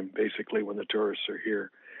summertime, basically when the tourists are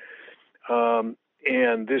here.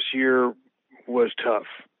 And this year was tough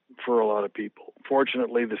for a lot of people.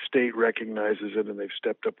 Fortunately, the state recognizes it and they've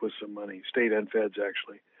stepped up with some money, state and feds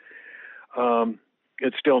actually.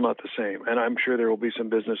 It's still not the same, and I'm sure there will be some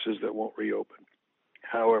businesses that won't reopen.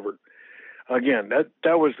 However, again,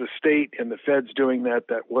 that was the state and the feds doing that.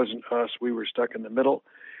 That wasn't us. We were stuck in the middle.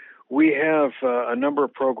 We have a number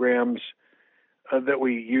of programs that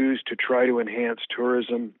we use to try to enhance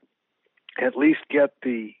tourism, at least get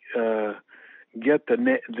the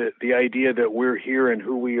idea that we're here and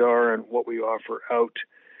who we are and what we offer out,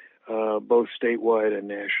 both statewide and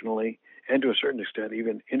nationally, and to a certain extent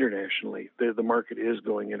even internationally. The market is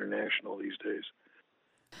going international these days.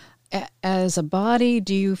 As a body,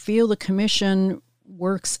 do you feel the commission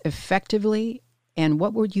works effectively, and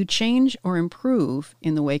what would you change or improve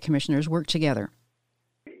in the way commissioners work together?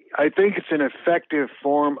 I think it's an effective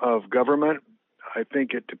form of government. I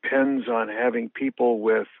think it depends on having people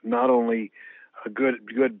with not only a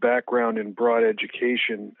good background in broad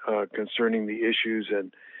education concerning the issues,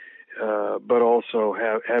 and but also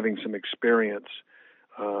having some experience,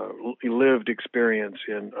 lived experience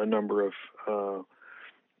in a number of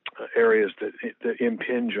areas that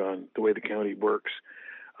impinge on the way the county works.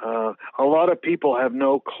 A lot of people have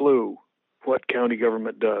no clue what county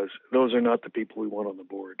government does. Those are not the people we want on the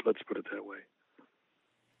board. Let's put it that way.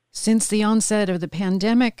 Since the onset of the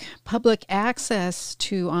pandemic, public access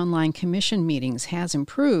to online commission meetings has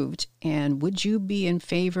improved. And would you be in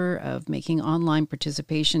favor of making online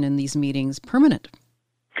participation in these meetings permanent?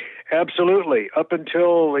 Absolutely. Up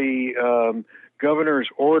until the governor's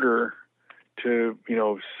order to,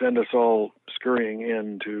 send us all scurrying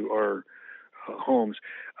into our homes,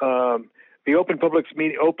 the Open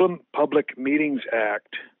Public Meetings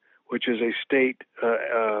Act, which is a state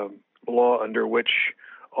law under which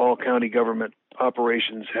all county government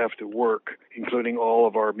operations have to work, including all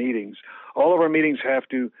of our meetings. All of our meetings have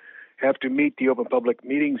to meet the Open Public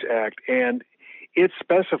Meetings Act, and it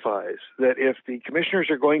specifies that if the commissioners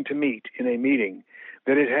are going to meet in a meeting,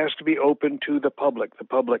 that it has to be open to the public. The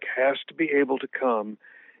public has to be able to come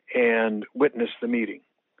and witness the meeting.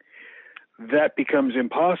 That becomes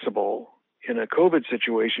impossible in a COVID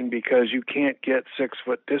situation because you can't get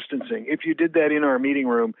 6-foot distancing. If you did that in our meeting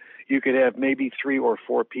room, you could have maybe 3 or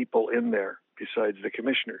 4 people in there besides the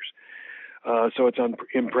commissioners. So it's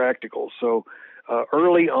impractical. So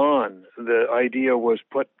early on, the idea was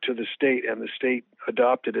put to the state, and the state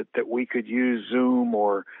adopted it, that we could use Zoom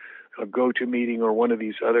or a GoToMeeting or one of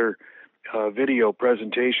these other video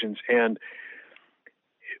presentations and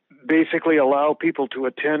basically allow people to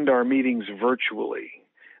attend our meetings virtually.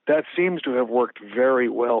 That seems to have worked very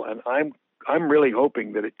well, and I'm really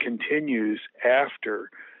hoping that it continues after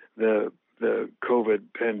the COVID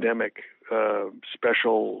pandemic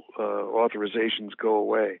special authorizations go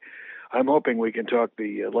away. I'm hoping we can talk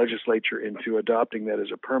the legislature into adopting that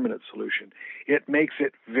as a permanent solution. It makes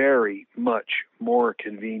it very much more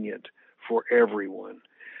convenient for everyone.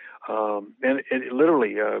 And it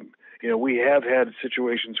literally, we have had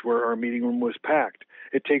situations where our meeting room was packed,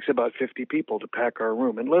 it takes about 50 people to pack our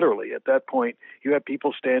room. And literally, at that point, you have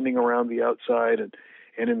people standing around the outside and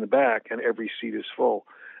in the back, and every seat is full.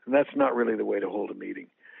 And that's not really the way to hold a meeting.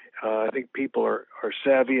 I think people are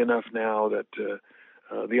savvy enough now that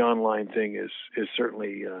the online thing is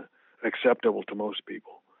certainly acceptable to most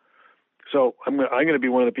people. So I'm going to be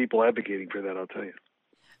one of the people advocating for that, I'll tell you.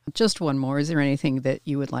 Just one more. Is there anything that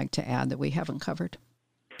you would like to add that we haven't covered?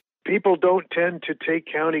 People don't tend to take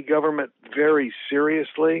county government very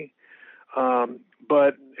seriously,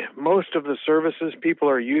 but most of the services people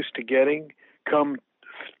are used to getting come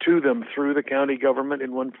to them through the county government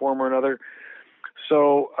in one form or another.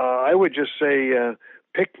 So I would just say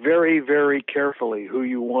pick very, very carefully who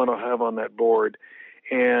you want to have on that board.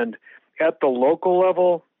 And at the local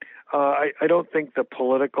level, I don't think the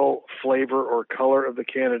political flavor or color of the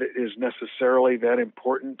candidate is necessarily that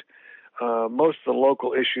important. Most of the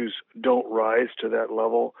local issues don't rise to that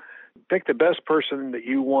level. Pick the best person that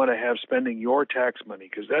you want to have spending your tax money,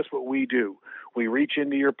 because that's what we do. We reach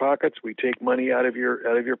into your pockets, we take money out of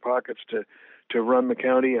your pockets to run the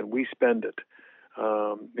county, and we spend it.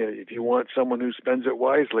 If you want someone who spends it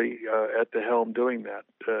wisely at the helm doing that,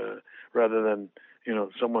 rather than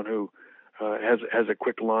someone who has a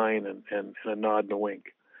quick line and a nod and a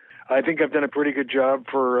wink. I think I've done a pretty good job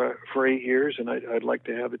for 8 years, and I'd like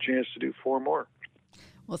to have a chance to do 4 more.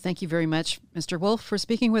 Well, thank you very much, Mr. Wolfe, for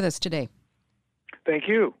speaking with us today. Thank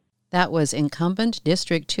you. That was incumbent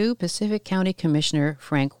District 2 Pacific County Commissioner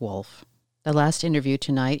Frank Wolfe. The last interview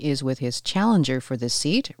tonight is with his challenger for the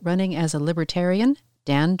seat, running as a Libertarian,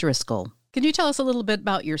 Dan Driscoll. Can you tell us a little bit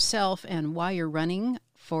about yourself and why you're running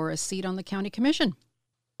for a seat on the county commission?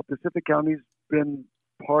 Pacific County's been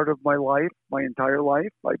part of my life, my entire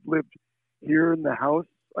life. I've lived here in the house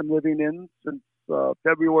I'm living in since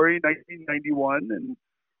February 1991 and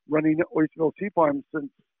running Oysterville Sea Farm since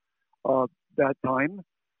that time.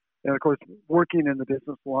 And, of course, working in the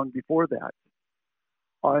business long before that.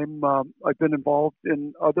 I've been involved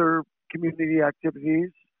in other community activities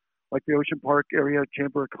like the Ocean Park Area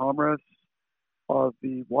Chamber of Commerce,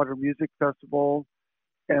 the Water Music Festival,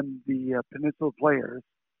 and the Peninsula Players.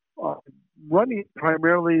 Running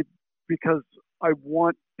primarily because I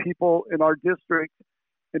want people in our district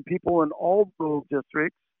and people in all rural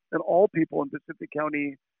districts and all people in Pacific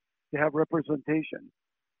County to have representation,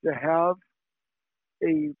 to have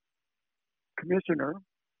a commissioner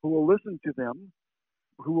who will listen to them,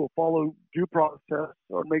 who will follow due process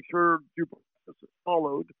or make sure due process is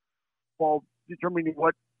followed while determining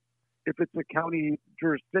what, if it's a county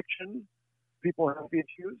jurisdiction, people have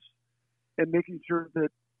issues, and making sure that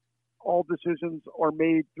all decisions are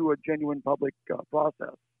made through a genuine public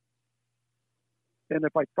process. And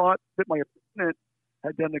if I thought that my opponent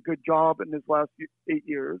had done a good job in his last 8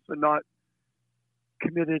 years and not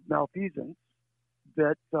committed malfeasance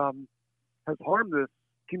that has harmed this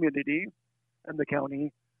community and the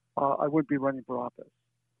county, I wouldn't be running for office.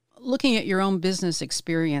 Looking at your own business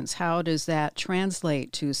experience, how does that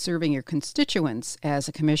translate to serving your constituents as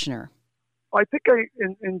a commissioner? I think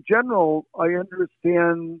in general, I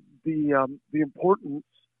understand the importance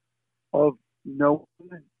of knowing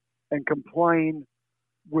and complying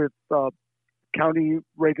with county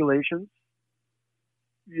regulations.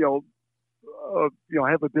 I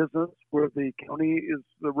have a business where the county is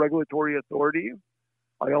the regulatory authority.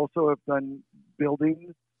 I also have done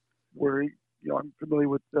building where I'm familiar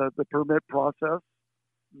with the permit process,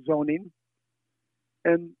 zoning,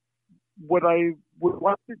 and what I would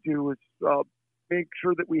like to do is make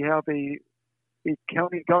sure that we have a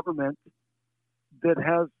county government that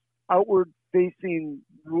has outward-facing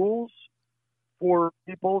rules for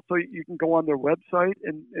people, so you can go on their website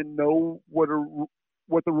and know what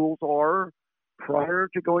the rules are prior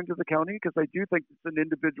to going to the county, because I do think it's an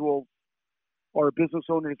individual or a business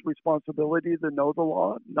owner's responsibility to know the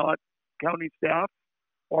law, not county staff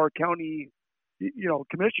or county,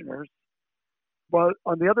 commissioners. But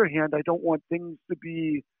on the other hand, I don't want things to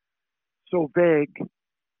be so vague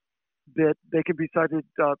that they can be cited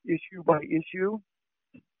issue by issue,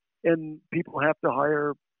 and people have to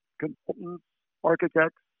hire consultants,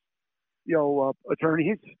 architects,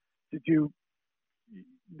 attorneys to do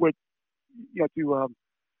what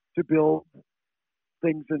to build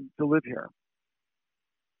things and to live here.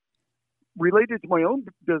 Related to my own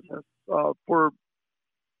business,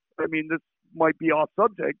 this might be off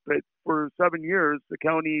subject, but for 7 years, the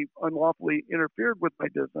county unlawfully interfered with my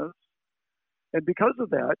business. And because of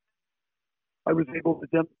that, I was able to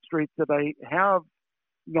demonstrate that I have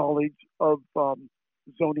knowledge of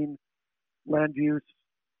zoning, land use,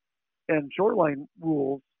 and shoreline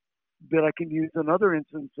rules that I can use in other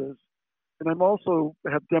instances And I'm also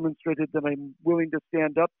have demonstrated that I'm willing to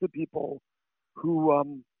stand up to people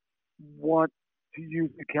who want to use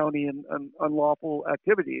the county in unlawful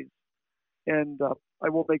activities. And I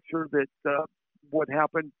will make sure that what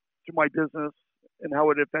happened to my business and how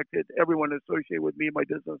it affected everyone associated with me and my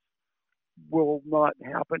business will not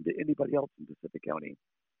happen to anybody else in Pacific County.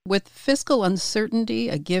 With fiscal uncertainty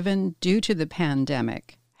a given due to the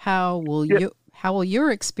pandemic, how will your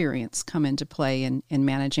experience come into play in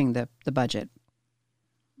managing the budget?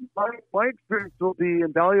 My experience will be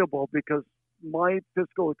invaluable because my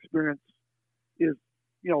fiscal experience is,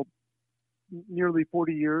 nearly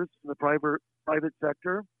 40 years in the private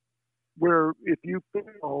sector, where if you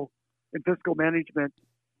fail in fiscal management,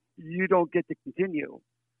 you don't get to continue.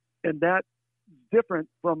 And that's different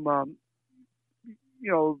from,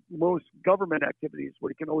 most government activities where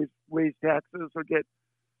you can always raise taxes or get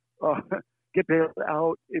bailed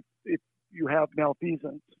out if you have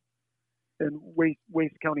malfeasance and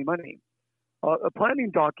waste county money. A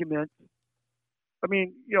planning document,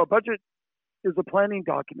 budget is a planning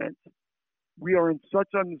document. We are in such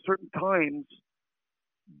uncertain times.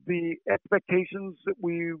 The expectations that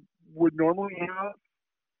we would normally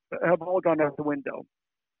have all gone out the window.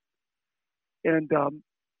 And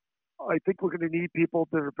I think we're going to need people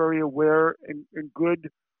that are very aware and good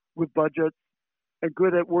with budgets and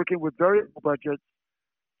good at working with variable budgets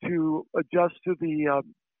to adjust to the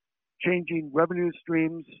changing revenue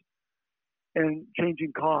streams and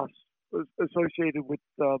changing costs associated with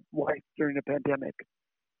life during the pandemic.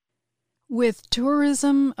 With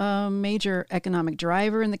tourism a major economic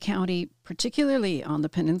driver in the county, particularly on the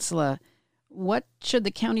peninsula, what should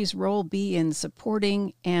the county's role be in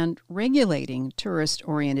supporting and regulating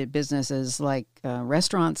tourist-oriented businesses like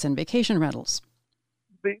restaurants and vacation rentals?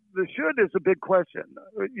 The should is a big question.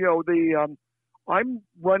 I'm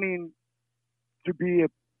running to be a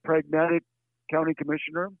pragmatic county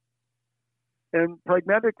commissioner, and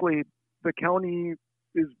pragmatically, the county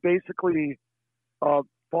is basically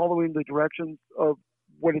following the directions of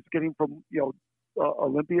what it's getting from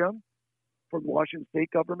Olympia, from the Washington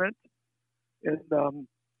state government. And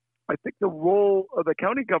I think the role of the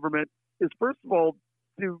county government is, first of all,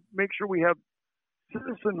 to make sure we have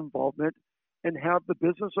citizen involvement and have the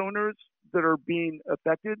business owners that are being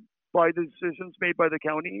affected by the decisions made by the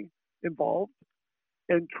county involved,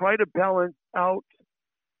 and try to balance out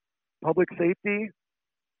public safety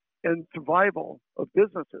and survival of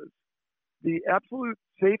businesses. The absolute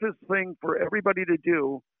safest thing for everybody to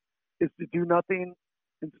do is to do nothing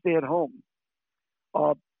and stay at home.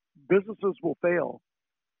 Businesses will fail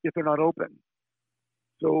if they're not open.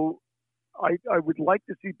 So I would like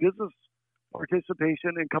to see business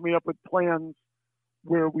participation and coming up with plans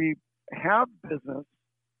where we have business,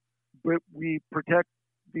 but we protect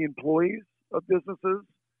the employees of businesses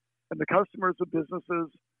and the customers of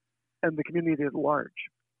businesses and the community at large.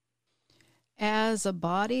 As a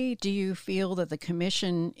body, do you feel that the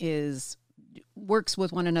commission works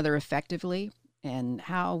with one another effectively? And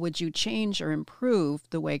how would you change or improve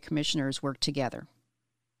the way commissioners work together?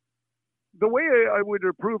 The way I would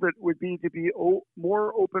improve it would be to be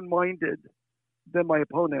more open-minded than my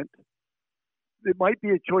opponent. It might be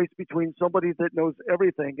a choice between somebody that knows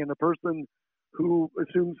everything and a person who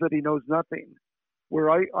assumes that he knows nothing, where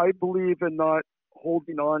I believe in not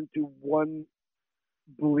holding on to one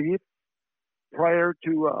belief prior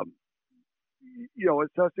to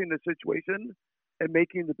assessing the situation and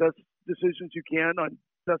making the best decisions you can on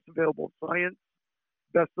best available science,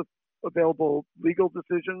 best available legal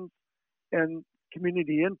decisions, and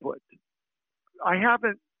community input. I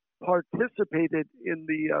haven't participated in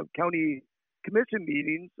the county commission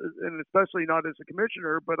meetings, and especially not as a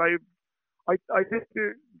commissioner, but I think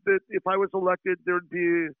that if I was elected, there'd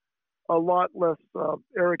be a lot less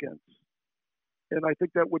arrogance. And I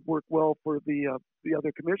think that would work well for the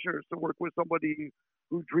other commissioners to work with somebody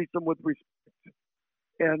who treats them with respect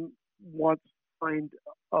and wants to find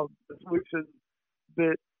a solution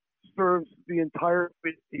that serves the entire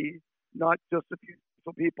community, not just a few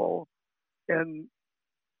people, and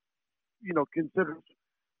considers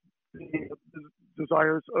the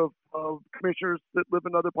desires of commissioners that live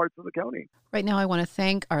in other parts of the county. Right now, I want to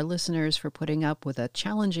thank our listeners for putting up with a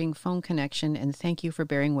challenging phone connection, and thank you for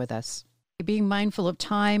bearing with us. Being mindful of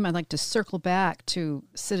time, I'd like to circle back to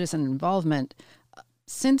citizen involvement.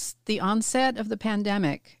 Since the onset of the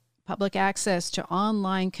pandemic, public access to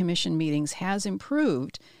online commission meetings has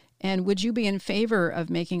improved. And would you be in favor of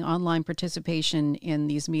making online participation in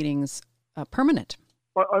these meetings permanent?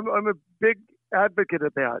 I'm a big advocate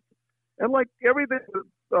of that. And like everything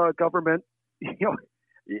government,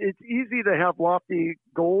 it's easy to have lofty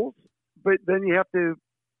goals, but then you have to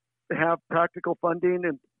have practical funding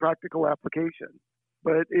and practical application.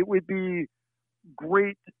 But it would be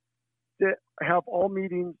great to have all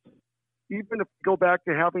meetings, even if we go back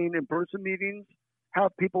to having in-person meetings,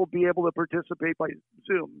 have people be able to participate by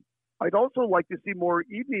Zoom. I'd also like to see more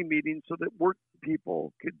evening meetings so that work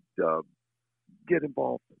people could get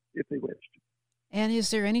involved if they wished. And is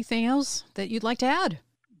there anything else that you'd like to add?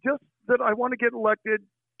 Just that I want to get elected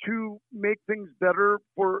to make things better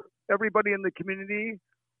for everybody in the community.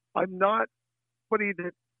 I'm not somebody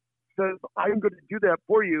that says, I'm going to do that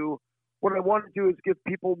for you. What I want to do is give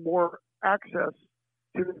people more access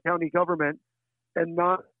to the county government and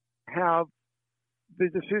not have the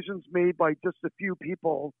decisions made by just a few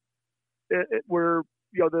people where,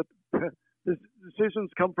 the decisions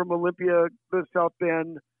come from Olympia, the South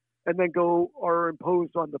Bend, and then are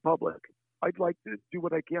imposed on the public. I'd like to do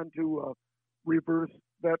what I can to reverse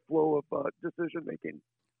that flow of decision making.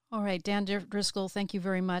 All right, Dan Driscoll, thank you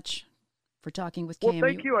very much for talking with KMU. KMU. Well,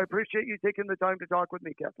 thank you. I appreciate you taking the time to talk with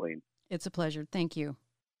me, Kathleen. It's a pleasure. Thank you.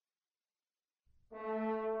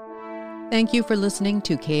 Thank you for listening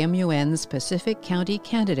to KMUN's Pacific County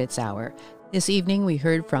Candidates Hour. This evening we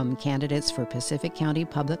heard from candidates for Pacific County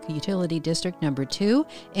Public Utility District Number 2,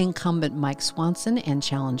 incumbent Mike Swanson and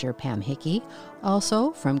challenger Pam Hickey.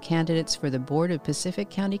 Also from candidates for the Board of Pacific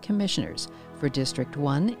County Commissioners. For District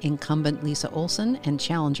 1, incumbent Lisa Olsen and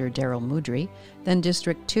challenger Darrell Moudry. Then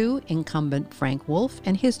District 2, incumbent Frank Wolfe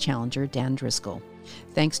and his challenger Dan Driscoll.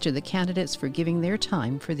 Thanks to the candidates for giving their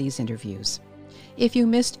time for these interviews. If you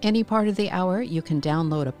missed any part of the hour, you can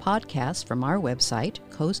download a podcast from our website,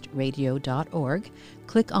 coastradio.org.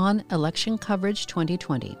 Click on Election Coverage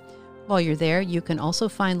 2020. While you're there, you can also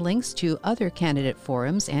find links to other candidate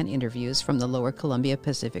forums and interviews from the Lower Columbia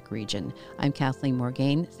Pacific region. I'm Kathleen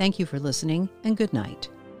Morgain. Thank you for listening, and good night.